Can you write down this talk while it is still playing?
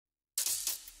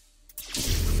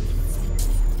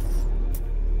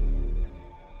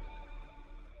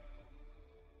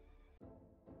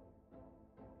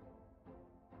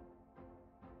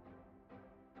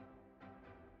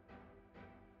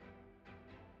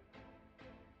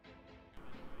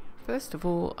First of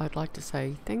all, I'd like to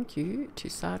say thank you to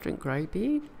Sergeant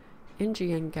Greybeard,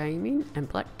 NGN Gaming and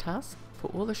Black Tusk for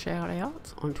all the shout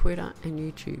outs on Twitter and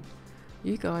YouTube.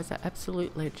 You guys are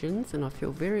absolute legends and I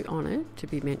feel very honoured to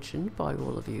be mentioned by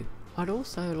all of you. I'd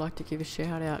also like to give a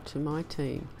shout out to my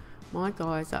team. My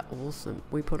guys are awesome.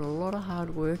 We put a lot of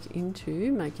hard work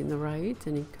into making the raids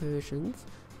and incursions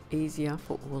easier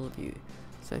for all of you.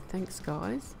 So thanks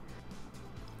guys.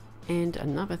 And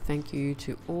another thank you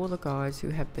to all the guys who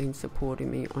have been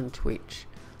supporting me on Twitch.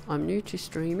 I'm new to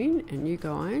streaming and you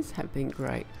guys have been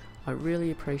great. I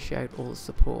really appreciate all the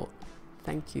support.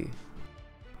 Thank you.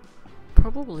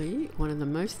 Probably one of the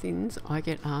most things I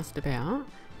get asked about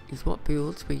is what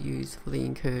builds we use for the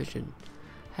incursion.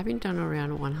 Having done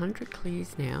around 100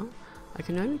 clears now, I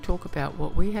can only talk about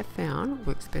what we have found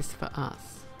works best for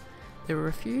us. There are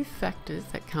a few factors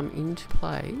that come into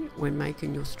play when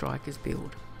making your strikers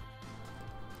build.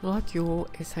 Like your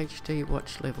SHD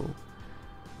watch level.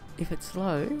 If it's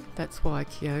low, that's why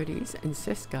Coyotes and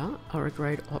Seska are a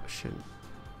great option.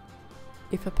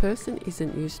 If a person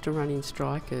isn't used to running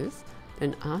strikers,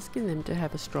 then asking them to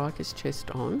have a striker's chest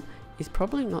on is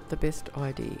probably not the best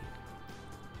idea.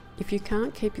 If you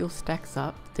can't keep your stacks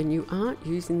up, then you aren't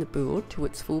using the build to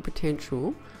its full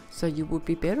potential, so you would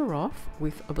be better off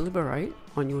with Obliterate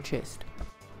on your chest.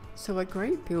 So a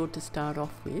great build to start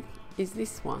off with is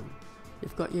this one.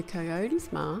 You've got your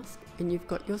Coyotes mask and you've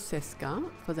got your Seska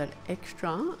for that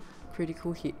extra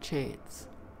critical hit chance.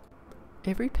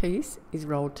 Every piece is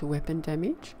rolled to weapon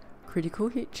damage, critical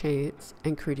hit chance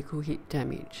and critical hit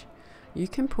damage. You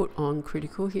can put on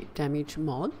critical hit damage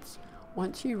mods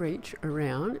once you reach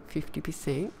around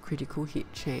 50% critical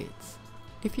hit chance.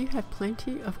 If you have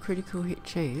plenty of critical hit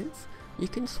chance, you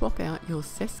can swap out your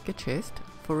Seska chest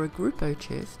for a Grupo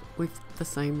chest with the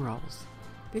same rolls.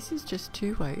 This is just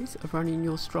two ways of running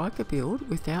your striker build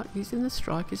without using the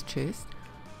striker's chest,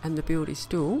 and the build is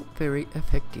still very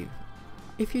effective.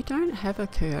 If you don't have a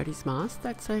Coyotes mask,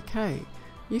 that's okay.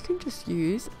 You can just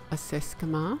use a Seska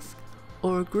mask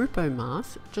or a Grupo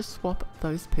mask, just swap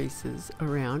those pieces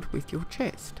around with your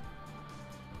chest.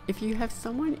 If you have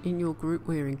someone in your group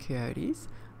wearing Coyotes,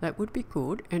 that would be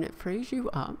good and it frees you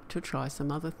up to try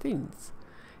some other things.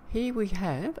 Here we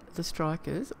have the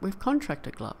strikers with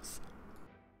contractor gloves.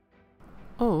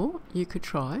 Or you could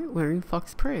try wearing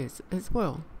fox prayers as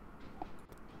well.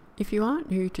 If you aren't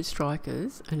new to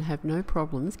strikers and have no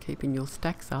problems keeping your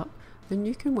stacks up, then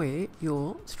you can wear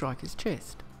your striker's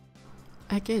chest.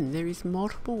 Again, there is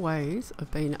multiple ways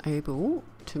of being able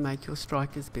to make your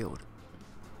strikers build.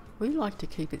 We like to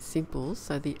keep it simple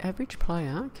so the average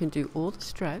player can do all the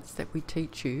strats that we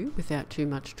teach you without too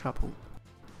much trouble.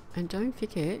 And don't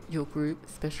forget your group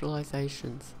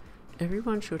specializations.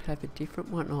 Everyone should have a different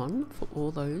one on for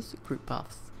all those group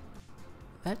buffs.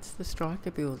 That's the striker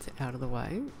builds out of the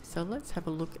way, so let's have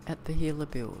a look at the healer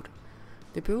build.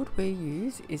 The build we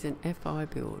use is an FI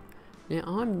build. Now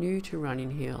I'm new to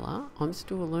running healer, I'm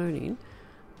still learning,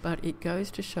 but it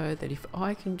goes to show that if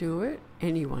I can do it,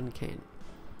 anyone can.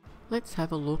 Let's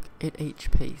have a look at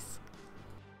each piece.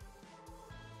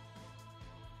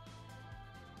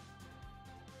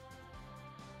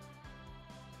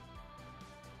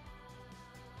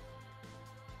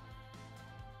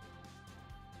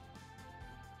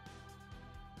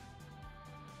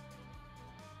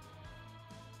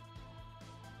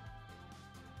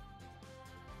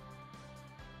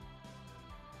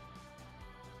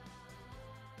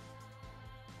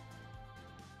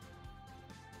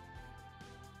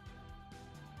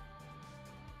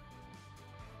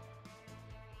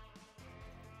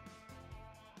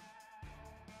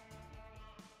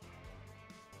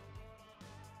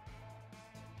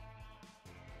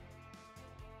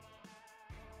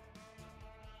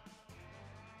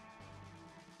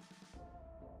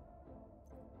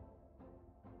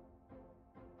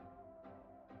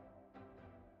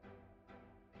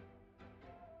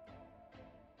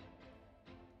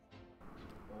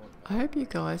 I hope you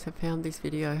guys have found this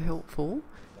video helpful.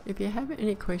 If you have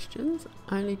any questions,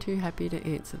 only too happy to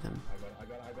answer them.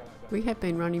 We have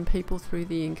been running people through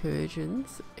the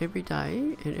incursions every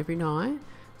day and every night,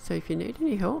 so if you need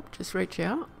any help, just reach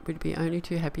out. We'd be only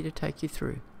too happy to take you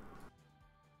through.